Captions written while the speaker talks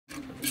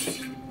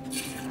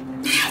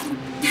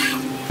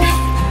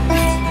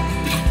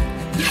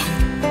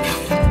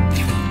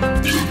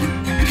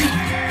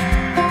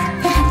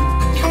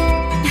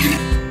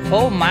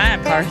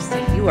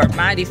Parsley, you are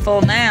mighty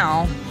full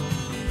now.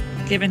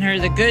 Giving her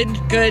the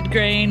good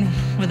grain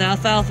with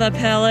alfalfa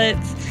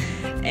pellets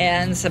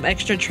and some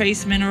extra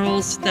trace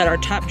minerals that are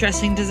top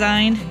dressing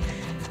designed.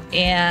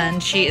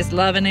 And she is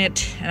loving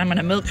it. And I'm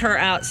gonna milk her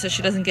out so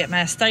she doesn't get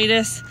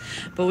mastitis,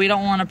 but we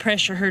don't wanna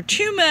pressure her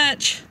too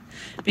much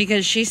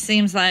because she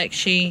seems like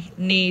she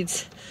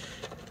needs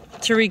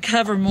to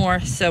recover more.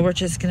 So we're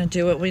just gonna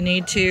do what we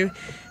need to,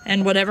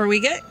 and whatever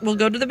we get, we'll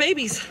go to the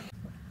babies.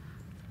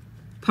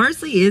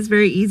 Parsley is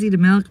very easy to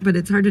milk, but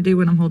it's hard to do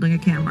when I'm holding a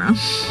camera.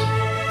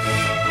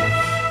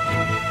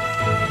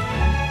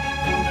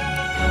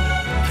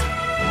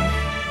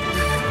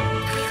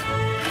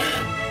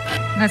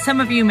 Now, some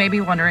of you may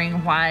be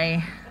wondering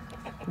why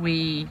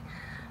we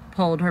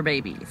pulled her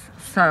babies.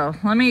 So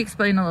let me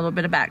explain a little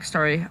bit of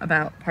backstory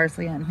about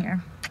Parsley in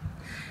here.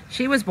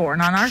 She was born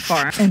on our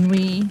farm, and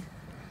we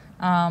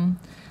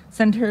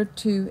sent her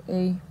to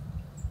a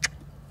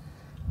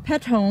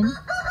pet home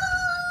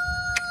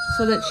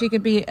so that she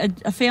could be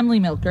a family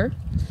milker,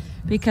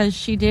 because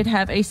she did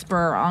have a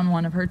spur on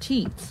one of her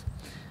teats.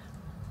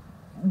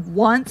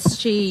 Once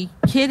she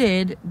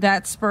kidded,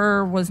 that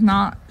spur was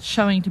not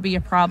showing to be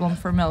a problem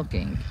for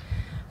milking.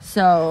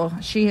 So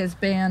she has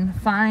been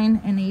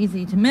fine and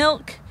easy to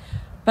milk,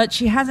 but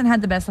she hasn't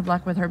had the best of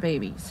luck with her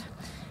babies.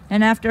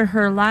 And after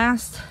her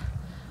last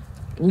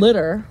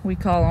litter, we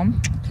call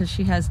them, because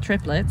she has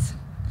triplets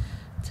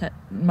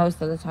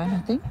most of the time,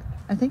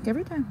 I think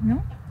every time,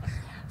 no?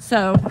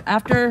 So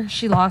after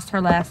she lost her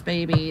last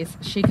babies,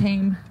 she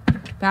came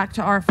back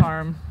to our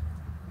farm,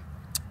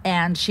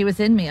 and she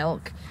was in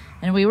milk,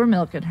 and we were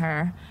milking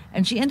her,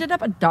 and she ended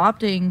up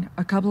adopting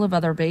a couple of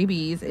other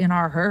babies in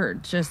our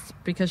herd just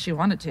because she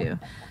wanted to.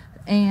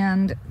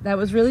 And that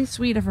was really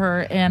sweet of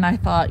her. And I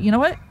thought, you know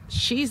what?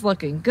 She's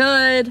looking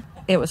good.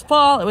 It was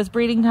fall, it was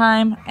breeding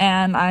time.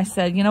 And I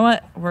said, you know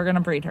what? We're going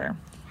to breed her.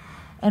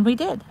 And we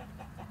did.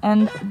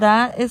 And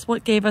that is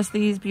what gave us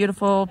these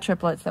beautiful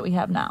triplets that we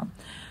have now.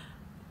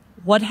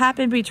 What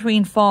happened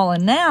between fall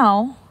and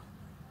now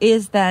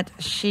is that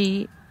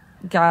she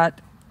got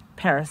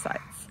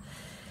parasites.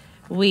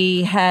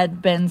 We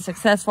had been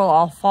successful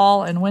all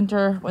fall and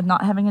winter with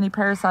not having any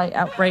parasite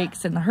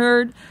outbreaks in the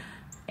herd.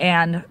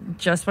 And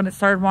just when it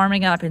started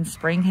warming up and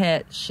spring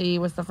hit, she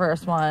was the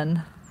first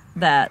one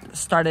that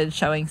started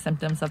showing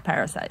symptoms of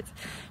parasites.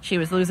 She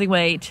was losing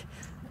weight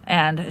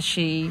and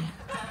she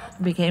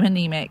became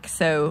anemic.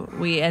 So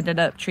we ended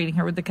up treating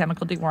her with the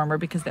chemical dewormer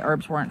because the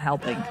herbs weren't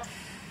helping.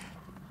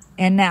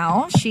 And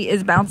now she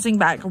is bouncing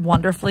back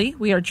wonderfully.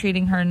 We are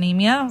treating her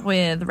anemia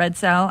with red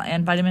cell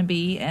and vitamin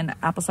B and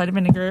apple cider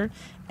vinegar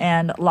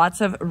and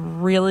lots of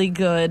really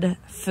good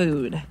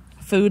food.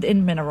 Food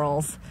and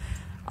minerals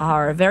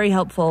are very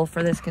helpful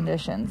for this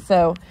condition.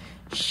 So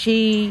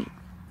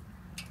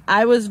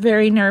I was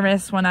very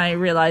nervous when I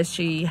realized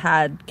she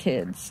had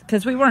kids,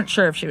 because we weren't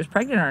sure if she was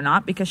pregnant or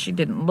not because she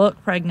didn't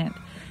look pregnant.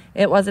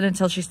 It wasn't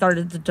until she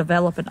started to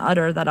develop an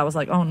udder that I was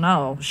like, oh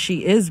no,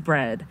 she is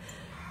bred.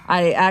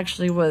 I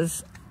actually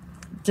was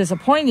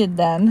disappointed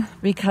then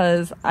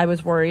because I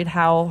was worried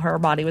how her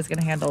body was going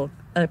to handle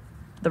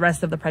the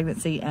rest of the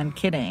pregnancy and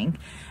kidding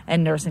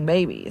and nursing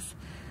babies.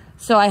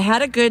 So I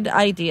had a good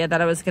idea that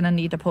I was going to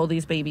need to pull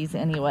these babies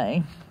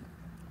anyway.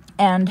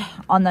 And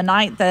on the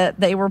night that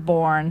they were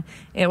born,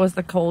 it was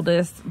the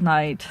coldest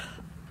night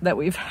that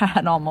we've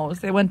had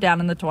almost. It went down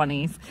in the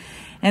 20s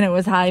and it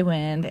was high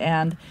wind,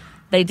 and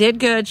they did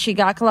good. She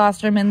got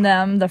colostrum in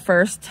them the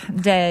first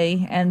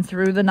day and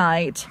through the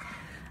night.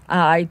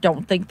 I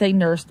don't think they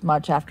nursed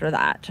much after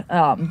that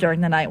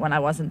during the night when I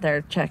wasn't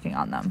there checking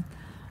on them.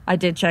 I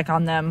did check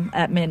on them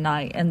at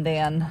midnight, and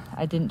then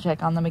I didn't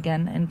check on them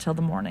again until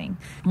the morning.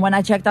 When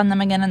I checked on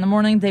them again in the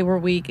morning, they were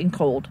weak and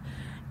cold.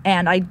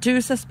 And I do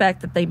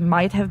suspect that they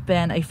might have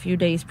been a few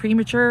days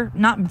premature.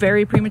 Not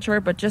very premature,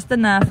 but just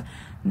enough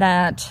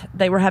that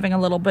they were having a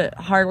little bit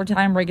harder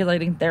time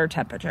regulating their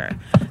temperature.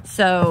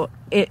 So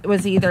it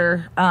was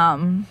either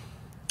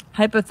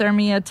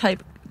hypothermia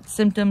type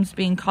symptoms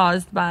being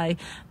caused by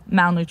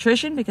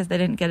malnutrition because they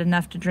didn't get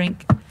enough to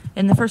drink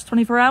in the first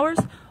 24 hours,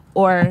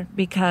 or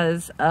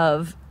because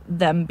of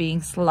them being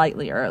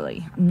slightly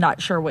early. I'm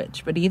not sure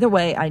which, but either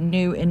way, I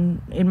knew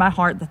in my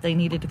heart that they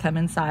needed to come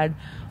inside,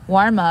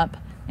 warm up,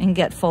 and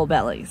get full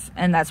bellies.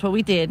 And that's what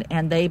we did,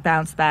 and they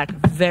bounced back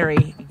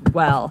very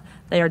well.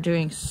 They are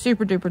doing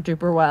super duper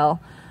duper well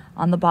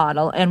on the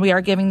bottle, and we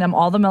are giving them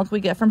all the milk we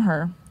get from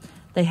her.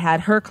 They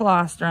had her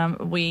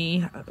colostrum.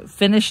 We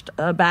finished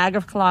a bag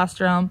of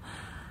colostrum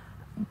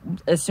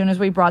as soon as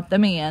we brought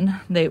them in.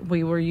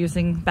 We were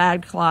using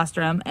bagged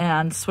colostrum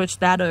and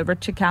switched that over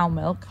to cow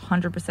milk,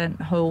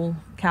 100% whole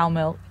cow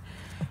milk,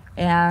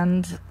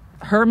 and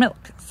her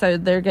milk. So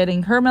they're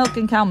getting her milk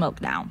and cow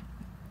milk now,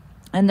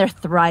 and they're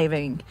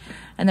thriving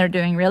and they're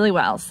doing really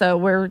well. So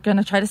we're going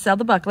to try to sell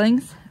the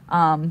bucklings.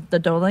 The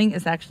doeling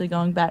is actually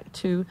going back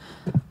to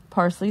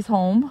Parsley's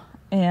home,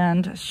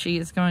 and she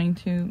is going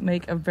to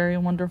make a very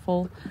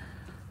wonderful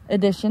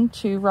addition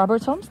to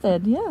Robert's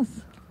homestead.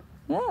 Yes,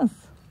 yes.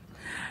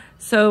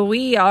 So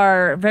we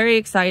are very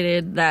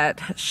excited that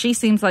she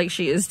seems like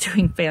she is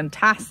doing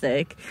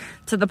fantastic,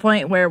 to the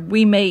point where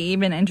we may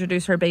even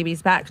introduce her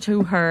babies back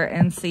to her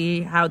and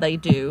see how they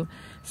do,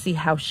 see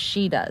how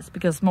she does.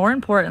 Because more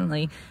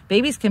importantly,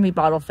 babies can be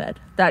bottle fed.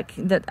 That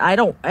I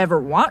don't ever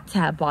want to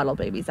have bottle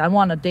babies. I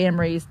want to dam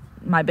raise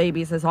my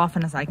babies as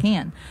often as I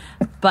can.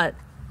 But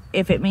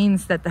if it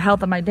means that the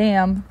health of my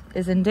dam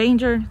is in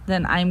danger,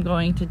 then I'm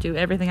going to do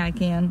everything I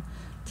can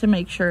to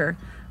make sure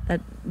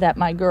that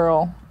my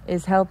girl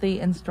is healthy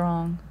and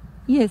strong.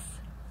 Yes,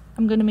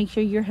 I'm going to make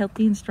sure you're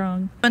healthy and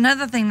strong.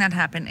 Another thing that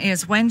happened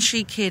is when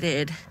she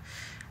kidded,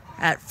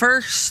 at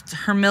first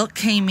her milk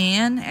came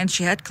in and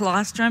she had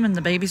colostrum and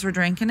the babies were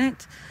drinking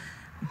it.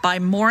 By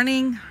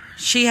morning,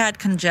 she had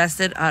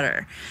congested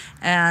udder.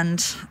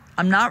 And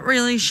I'm not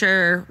really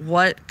sure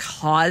what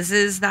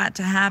causes that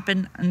to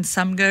happen in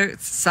some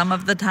goats some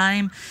of the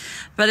time,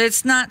 but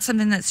it's not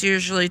something that's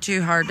usually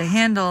too hard to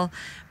handle,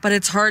 but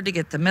it's hard to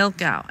get the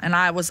milk out. And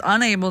I was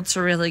unable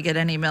to really get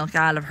any milk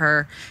out of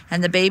her,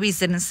 and the babies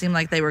didn't seem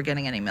like they were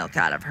getting any milk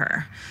out of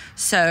her.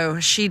 So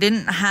she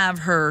didn't have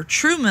her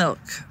true milk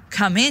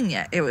come in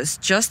yet. It was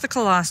just the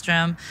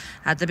colostrum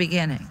at the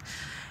beginning,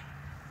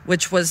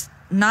 which was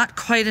not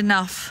quite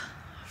enough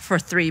for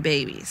 3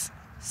 babies.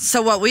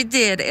 So what we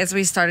did is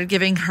we started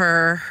giving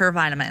her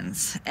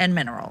vitamins and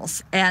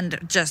minerals, and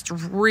just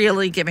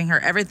really giving her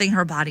everything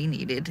her body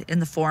needed in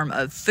the form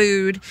of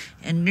food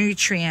and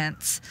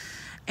nutrients.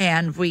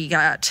 And we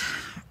got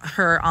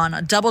her on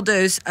a double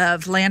dose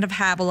of Land of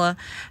Habila,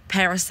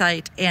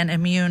 parasite, and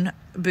immune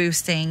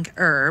boosting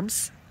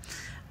herbs,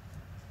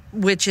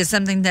 which is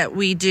something that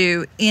we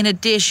do in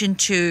addition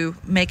to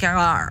making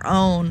our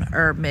own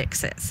herb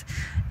mixes.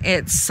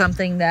 It's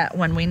something that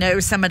when we know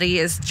somebody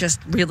is just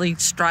really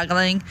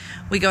struggling,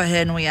 we go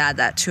ahead and we add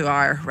that to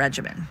our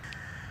regimen.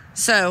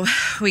 So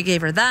we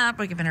gave her that.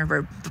 We given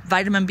her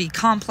vitamin B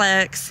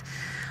complex,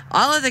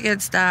 all of the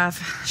good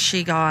stuff.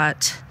 She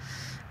got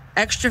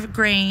extra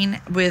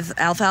grain with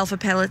alfalfa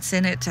pellets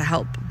in it to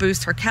help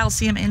boost her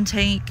calcium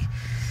intake.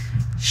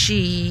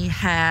 She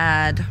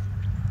had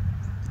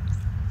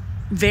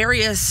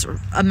various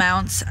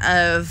amounts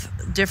of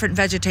different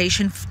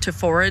vegetation to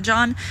forage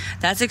on.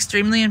 That's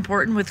extremely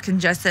important with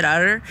congested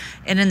udder.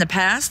 And in the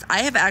past,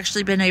 I have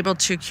actually been able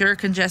to cure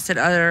congested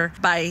udder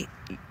by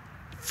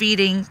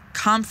feeding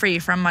comfrey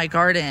from my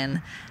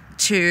garden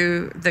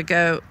to the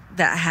goat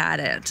that had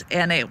it.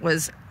 And it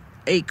was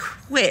a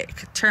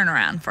quick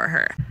turnaround for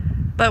her.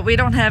 But we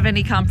don't have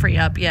any comfrey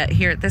up yet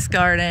here at this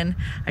garden.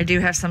 I do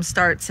have some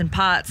starts in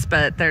pots,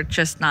 but they're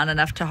just not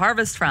enough to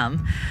harvest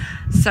from.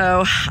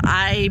 So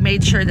I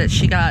made sure that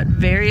she got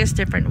various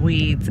different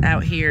weeds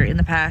out here in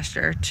the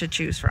pasture to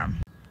choose from.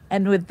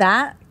 And with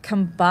that,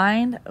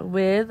 combined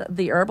with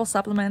the herbal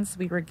supplements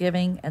we were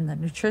giving and the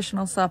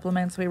nutritional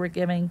supplements we were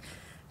giving,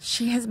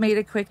 she has made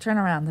a quick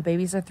turnaround. The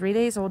babies are 3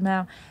 days old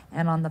now,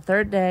 and on the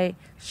 3rd day,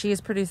 she is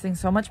producing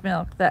so much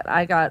milk that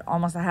I got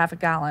almost a half a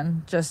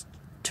gallon just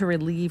to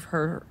relieve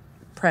her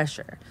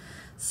pressure.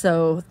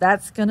 So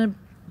that's going to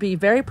be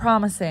very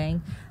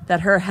promising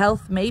that her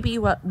health may be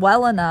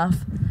well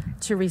enough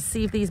to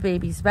receive these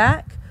babies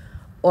back,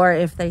 or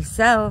if they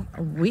sell,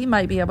 we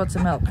might be able to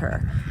milk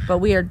her. But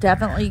we are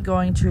definitely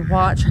going to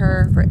watch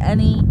her for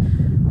any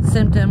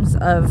symptoms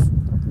of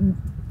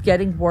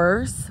getting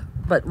worse.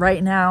 But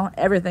right now,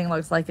 everything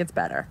looks like it's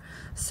better.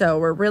 So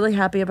we're really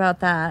happy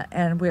about that,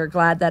 and we're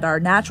glad that our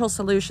natural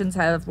solutions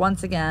have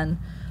once again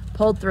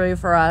pulled through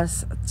for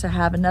us to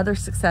have another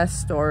success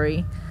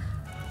story.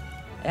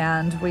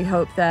 And we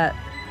hope that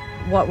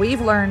what we've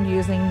learned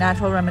using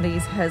natural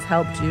remedies has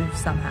helped you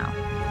somehow.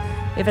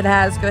 If it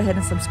has, go ahead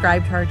and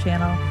subscribe to our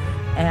channel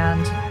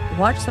and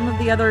watch some of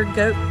the other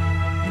goat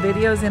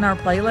videos in our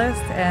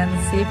playlist and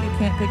see if you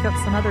can't pick up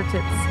some other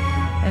tips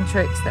and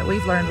tricks that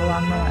we've learned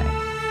along the way.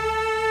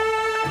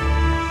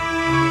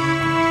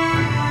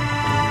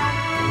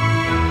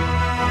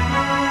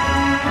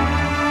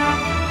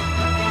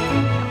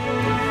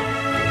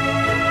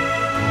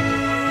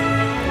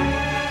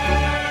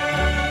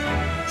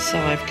 So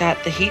I've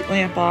got the heat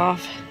lamp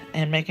off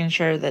and making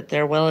sure that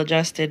they're well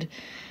adjusted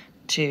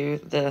to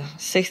the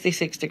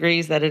 66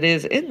 degrees that it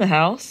is in the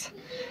house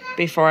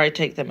before I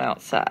take them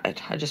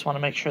outside. I just want to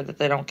make sure that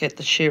they don't get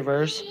the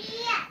shivers.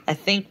 I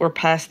think we're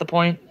past the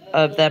point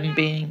of them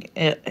being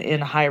in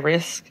high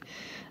risk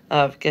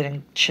of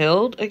getting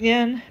chilled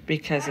again,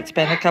 because it's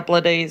been a couple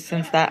of days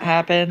since that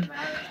happened.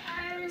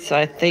 So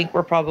I think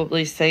we're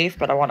probably safe,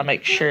 but I want to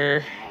make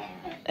sure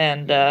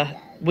and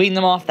wean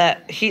them off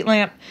that heat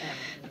lamp,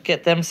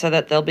 get them so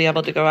that they'll be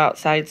able to go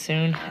outside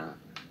soon.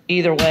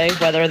 Either way,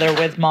 whether they're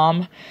with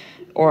mom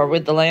or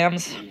with the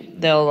lambs,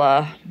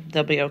 they'll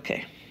be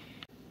okay.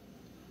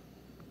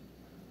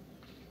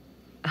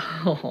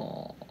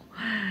 Oh,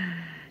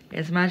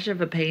 as much of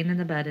a pain in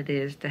the butt it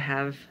is to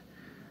have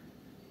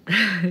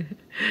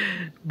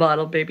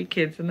bottle baby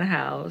kids in the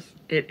house,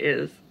 it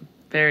is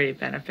very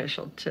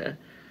beneficial to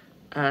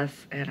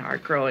us and our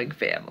growing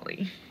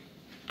family.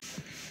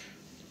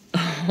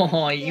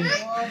 Oh, you...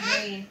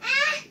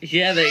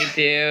 Yeah, they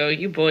do.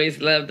 You boys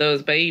love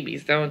those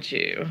babies, don't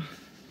you?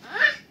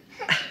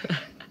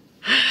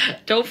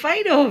 Don't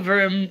fight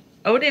over them.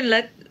 Odin,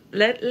 let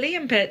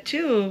Liam pet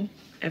too.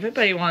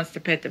 Everybody wants to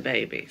pet the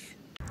babies.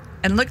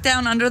 And look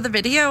down under the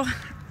video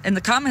in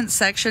the comments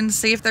section to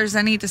see if there's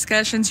any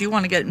discussions you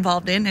want to get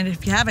involved in. And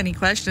if you have any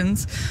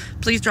questions,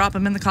 please drop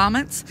them in the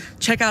comments.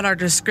 Check out our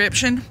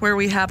description where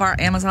we have our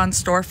Amazon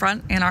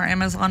storefront and our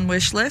Amazon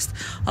wish list,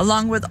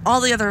 along with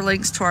all the other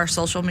links to our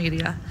social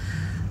media.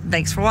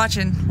 Thanks for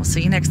watching. We'll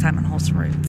see you next time on Wholesome Roots.